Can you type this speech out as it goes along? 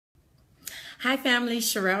Hi family,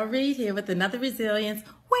 Sherelle Reed here with another Resilience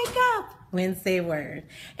Wake Up Wednesday word.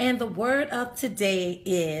 And the word of today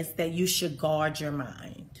is that you should guard your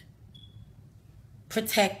mind.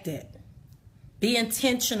 Protect it. Be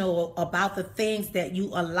intentional about the things that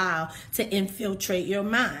you allow to infiltrate your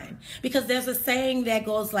mind. Because there's a saying that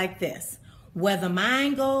goes like this: where the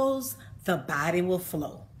mind goes, the body will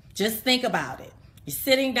flow. Just think about it. You're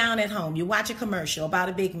sitting down at home, you watch a commercial about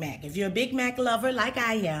a Big Mac. If you're a Big Mac lover like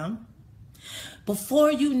I am,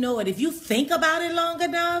 before you know it, if you think about it long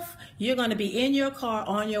enough, you're going to be in your car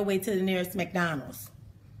on your way to the nearest McDonald's.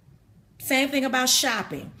 Same thing about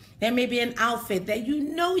shopping. There may be an outfit that you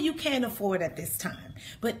know you can't afford at this time.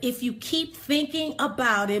 But if you keep thinking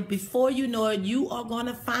about it, before you know it, you are going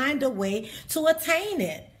to find a way to attain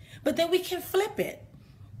it. But then we can flip it.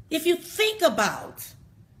 If you think about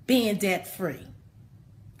being debt-free,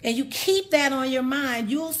 and you keep that on your mind,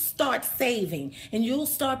 you'll start saving and you'll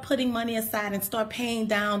start putting money aside and start paying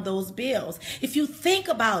down those bills. If you think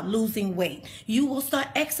about losing weight, you will start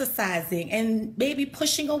exercising and maybe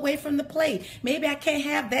pushing away from the plate. Maybe I can't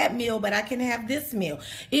have that meal, but I can have this meal.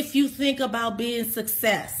 If you think about being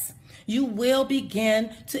success, you will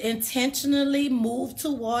begin to intentionally move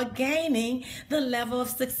toward gaining the level of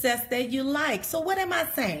success that you like. So what am I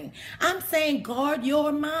saying? I'm saying guard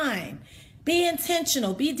your mind. Be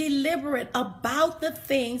intentional, be deliberate about the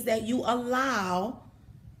things that you allow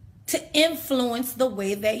to influence the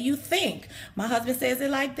way that you think. My husband says it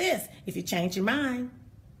like this: if you change your mind,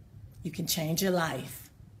 you can change your life.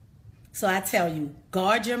 So I tell you,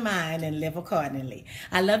 guard your mind and live accordingly.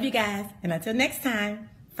 I love you guys, and until next time,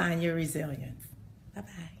 find your resilience.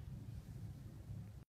 Bye-bye.